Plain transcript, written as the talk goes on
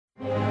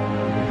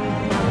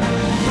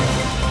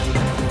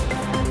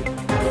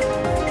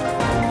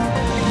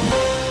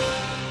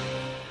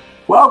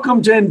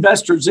Welcome to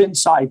Investors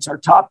Insights. Our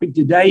topic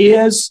today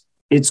is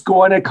it's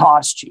going to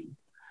cost you.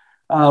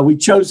 We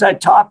chose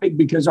that topic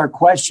because our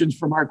questions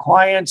from our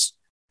clients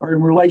are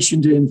in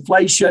relation to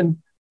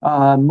inflation,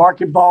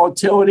 market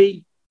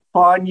volatility,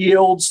 bond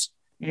yields,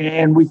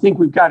 and we think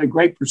we've got a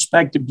great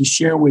perspective to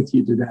share with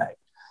you today.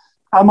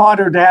 I'm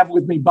honored to have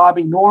with me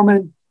Bobby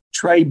Norman,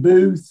 Trey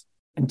Booth,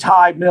 and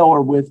Ty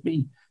Miller with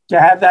me to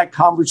have that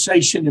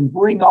conversation and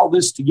bring all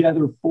this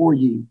together for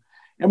you.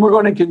 And we're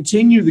going to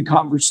continue the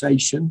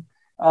conversation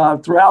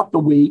throughout the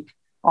week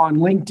on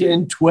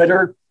LinkedIn,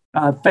 Twitter,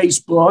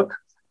 Facebook,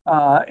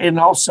 and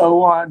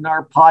also on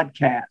our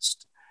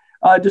podcast.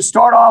 To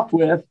start off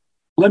with,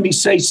 let me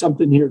say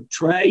something here,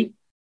 Trey.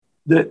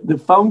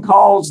 The phone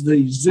calls,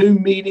 the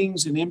Zoom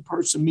meetings, and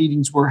in-person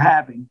meetings we're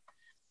having,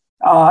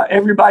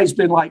 everybody's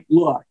been like,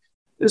 look,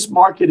 this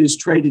market has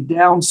traded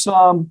down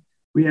some.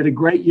 We had a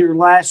great year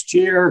last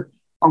year.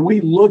 Are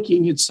we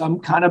looking at some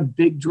kind of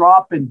big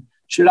drop, and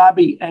should I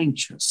be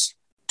anxious?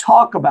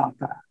 Talk about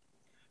that.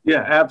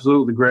 Yeah,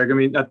 absolutely, Greg. I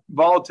mean,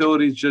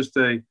 volatility is just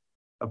a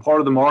part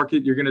of the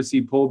market. You're going to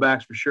see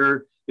pullbacks for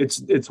sure.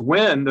 It's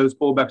when those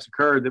pullbacks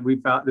occur that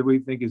we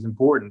think is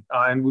important,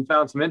 and we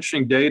found some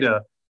interesting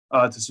data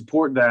to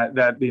support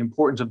that the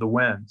importance of the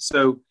when.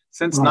 So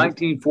since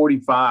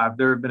 1945,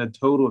 there have been a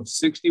total of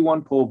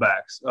 61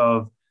 pullbacks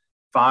of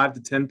 5 to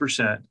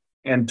 10%,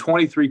 and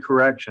 23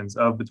 corrections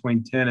of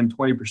between 10 and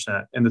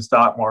 20% in the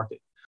stock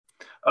market.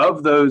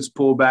 Of those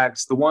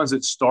pullbacks, the ones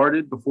that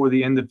started before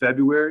the end of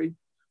February,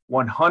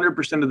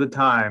 100% of the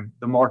time,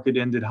 the market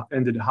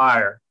ended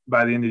higher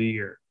by the end of the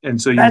year. And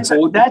so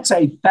that's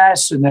a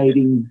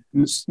fascinating,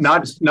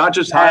 not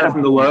just higher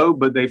from the low,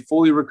 but they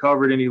fully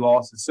recovered any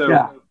losses.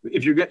 So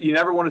if you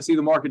never want to see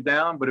the market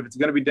down, but if it's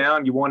going to be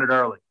down, you want it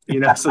early.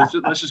 So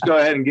let's just go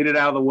ahead and get it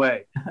out of the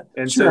way.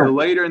 And so the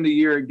later in the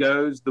year it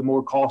goes, the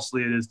more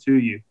costly it is to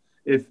you.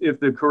 If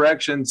the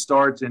correction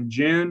starts in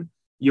June,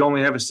 you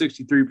only have a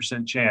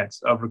 63%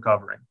 chance of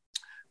recovering.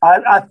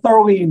 I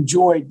thoroughly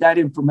enjoyed that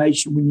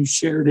information when you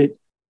shared it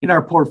in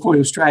our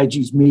portfolio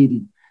strategies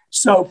meeting.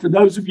 So for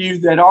those of you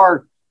that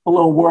are a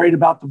little worried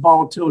about the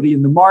volatility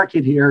in the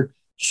market here,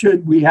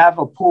 should we have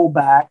a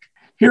pullback,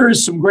 here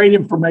is some great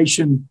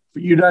information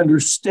for you to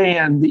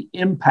understand the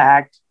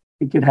impact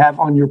it could have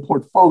on your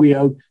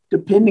portfolio,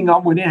 depending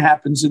on when it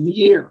happens in the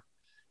year.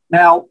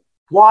 Now,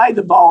 why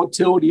the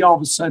volatility all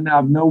of a sudden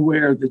out of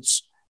nowhere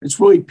that's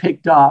really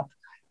picked up?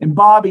 And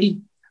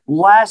Bobby,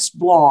 last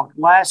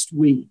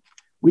week,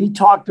 we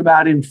talked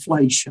about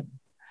inflation.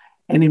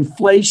 And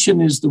inflation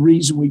is the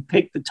reason we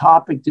picked the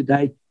topic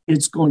today.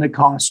 It's going to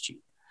cost you.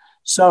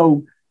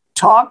 So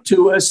talk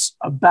to us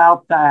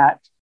about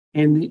that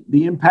and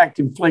the impact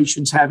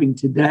inflation's having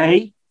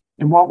today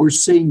and what we're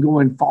seeing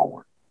going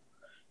forward.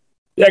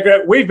 Yeah,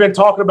 Greg, we've been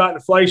talking about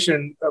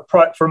inflation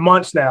for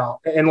months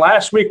now. And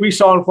last week we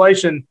saw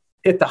inflation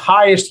hit the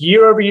highest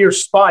year-over-year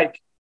spike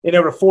in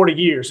over 40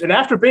 years. And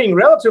after being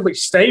relatively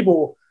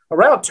stable,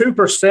 around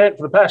 2%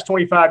 for the past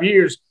 25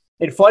 years,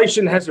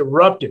 inflation has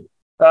erupted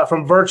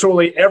from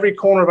virtually every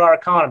corner of our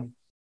economy.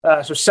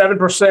 So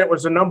 7%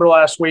 was the number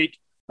last week.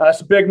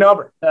 That's a big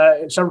number,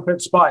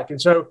 7% spike. And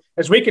so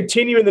as we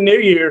continue in the new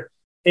year,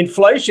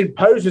 inflation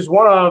poses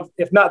one of,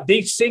 if not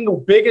the single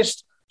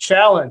biggest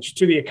challenge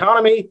to the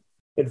economy,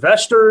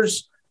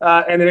 investors,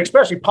 and then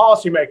especially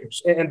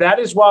policymakers. And that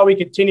is why we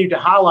continue to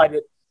highlight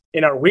it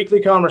in our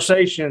weekly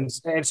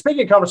conversations. And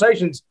speaking of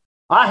conversations,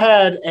 I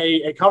had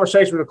a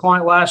conversation with a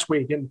client last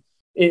week, and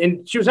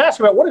she was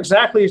asking about what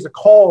exactly is the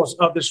cause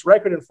of this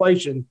record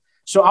inflation.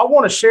 So I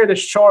want to share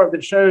this chart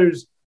that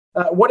shows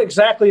what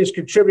exactly is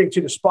contributing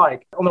to the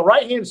spike. On the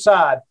right-hand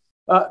side,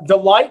 the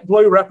light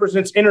blue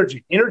represents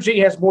energy. Energy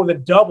has more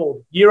than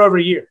doubled year over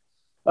year.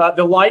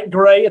 The light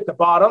gray at the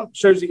bottom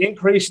shows the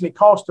increase in the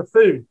cost of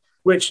food,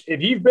 which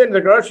if you've been to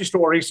the grocery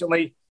store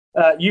recently,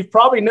 you've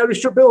probably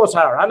noticed your bill is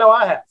higher. I know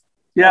I have.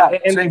 Yeah,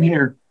 and same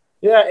here.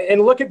 Yeah,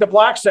 and look at the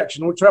black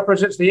section, which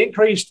represents the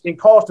increase in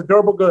cost of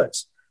durable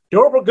goods.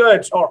 Durable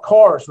goods are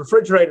cars,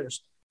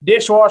 refrigerators,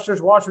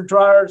 dishwashers, washer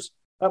dryers,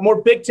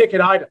 more big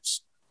ticket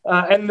items.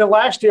 And the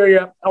last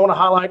area I want to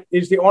highlight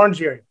is the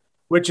orange area,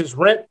 which is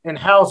rent and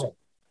housing.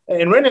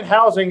 And rent and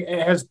housing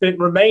has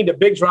remained a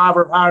big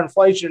driver of higher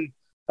inflation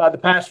the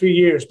past few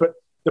years. But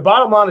the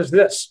bottom line is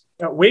this.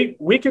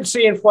 We could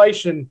see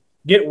inflation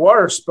get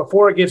worse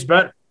before it gets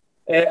better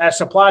as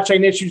supply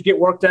chain issues get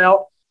worked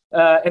out.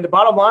 And the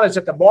bottom line is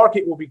that the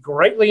market will be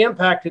greatly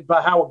impacted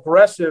by how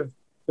aggressive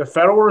the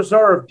Federal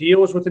Reserve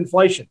deals with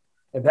inflation.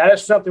 And that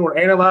is something we're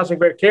analyzing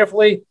very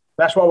carefully.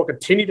 That's why we'll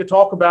continue to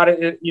talk about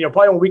it,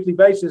 probably on a weekly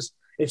basis.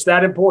 It's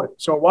that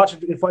important. So watch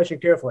inflation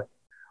carefully.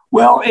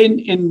 Well,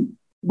 and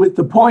with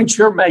the points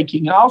you're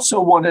making, I also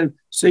want to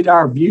say to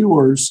our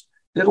viewers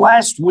that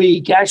last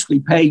week, Ashley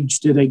Page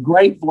did a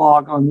great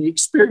vlog on the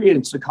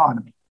experience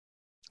economy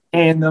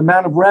and the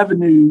amount of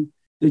revenue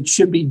that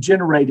should be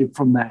generated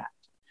from that.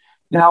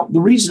 Now, the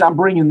reason I'm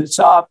bringing this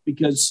up,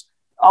 because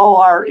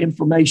all our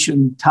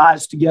information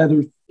ties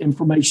together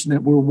information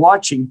that we're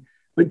watching.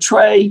 But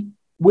Trey,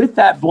 with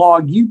that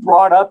blog, you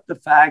brought up the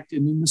fact,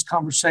 and in this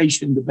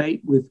conversation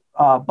debate with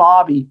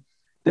Bobby,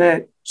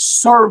 that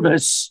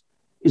service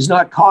is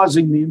not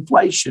causing the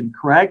inflation,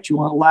 correct? You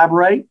want to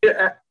elaborate?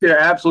 Yeah,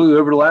 absolutely.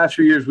 Over the last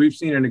few years, we've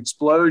seen an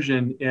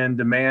explosion in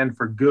demand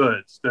for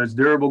goods, those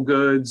durable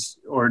goods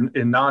or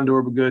in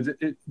non-durable goods.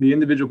 The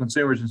individual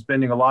consumers are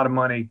spending a lot of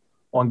money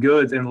on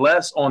goods and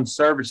less on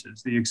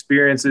services, the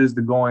experiences,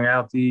 the going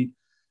out to eat.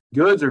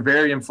 Goods are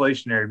very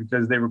inflationary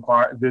because they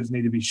require goods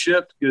need to be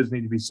shipped, goods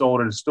need to be sold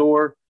at a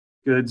store,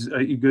 goods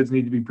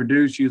need to be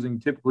produced using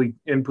typically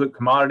input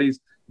commodities.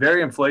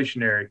 Very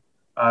inflationary.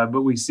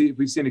 But we've seen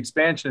an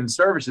expansion in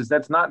services.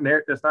 That's not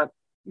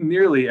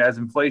nearly as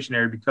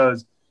inflationary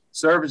because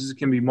services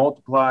can be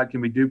multiplied,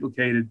 can be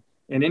duplicated,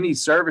 and any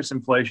service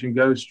inflation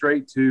goes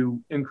straight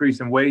to increase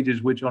in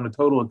wages, which on a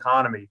total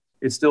economy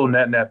is still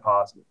net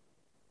positive.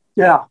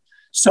 Yeah.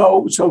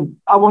 So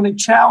I want to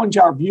challenge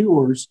our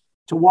viewers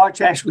to watch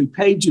Ashley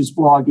Page's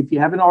vlog. If you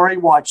haven't already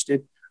watched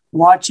it,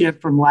 watch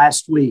it from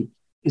last week.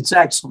 It's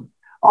excellent.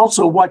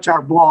 Also, watch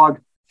our blog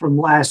from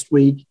last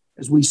week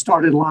as we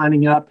started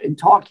lining up and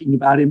talking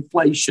about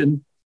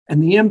inflation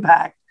and the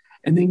impact.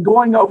 And then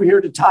going over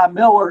here to Ty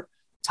Miller.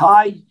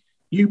 Ty,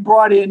 you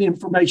brought in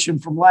information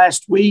from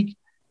last week,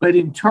 but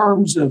in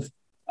terms of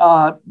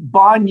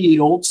bond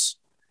yields,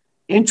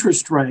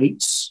 interest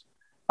rates,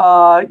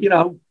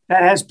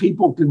 that has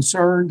people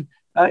concerned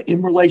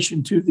in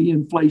relation to the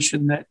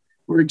inflation that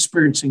we're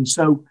experiencing.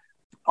 So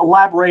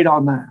elaborate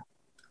on that.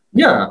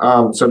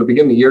 Yeah. So to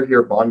begin the year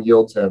here, bond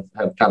yields have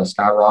kind of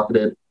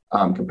skyrocketed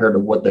compared to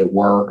what they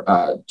were.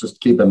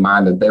 Just keep in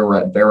mind that they were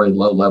at very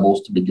low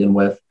levels to begin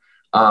with.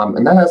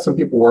 And that has some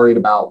people worried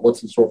about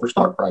what's in store for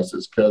stock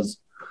prices because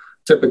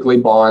typically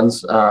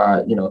bonds,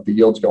 if the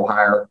yields go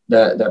higher,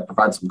 that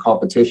provides some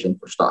competition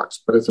for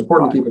stocks. But it's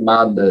important to keep in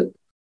mind that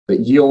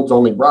yields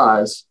only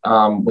rise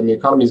when the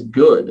economy is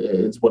good.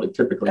 It's what it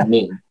typically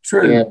means.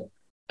 True. And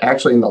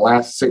actually, in the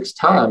last 6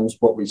 times,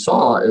 what we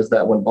saw is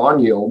that when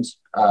bond yields,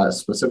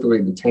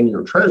 specifically the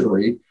 10-year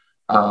Treasury,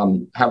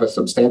 have a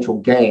substantial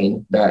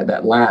gain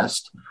that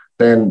lasts,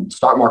 then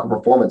stock market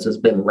performance has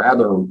been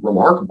rather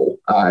remarkable,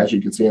 as you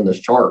can see in this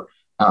chart.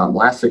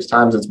 Last 6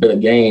 times, it's been a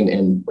gain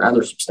and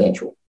rather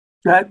substantial.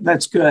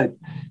 That's good.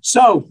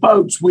 So,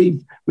 folks,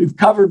 we've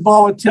covered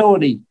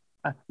volatility.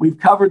 We've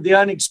covered the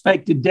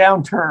unexpected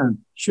downturn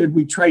should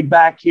we trade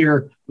back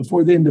here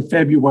before the end of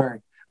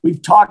February.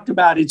 We've talked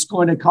about it's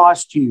going to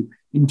cost you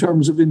in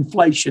terms of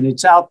inflation.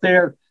 It's out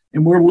there,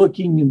 and we're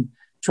looking and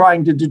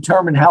trying to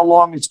determine how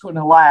long it's going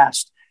to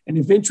last. And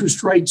if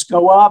interest rates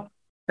go up,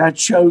 that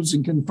shows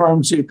and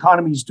confirms the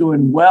economy is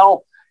doing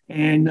well,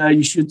 and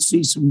you should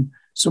see some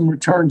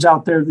returns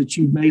out there that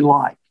you may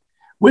like.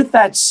 With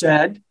that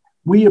said,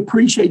 we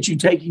appreciate you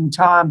taking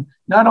time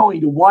not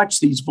only to watch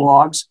these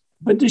vlogs,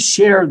 but to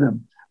share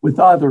them with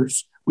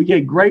others. We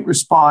get great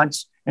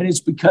response, and it's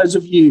because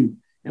of you.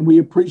 And we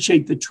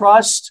appreciate the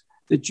trust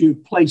that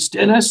you've placed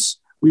in us.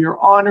 We are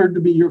honored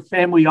to be your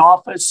family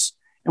office.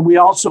 And we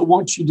also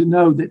want you to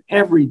know that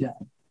every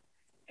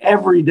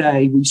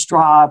day we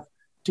strive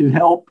to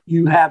help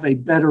you have a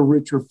better,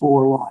 richer,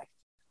 fuller life.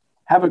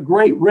 Have a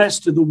great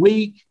rest of the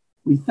week.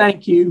 We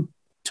thank you.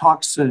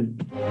 Talk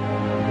soon.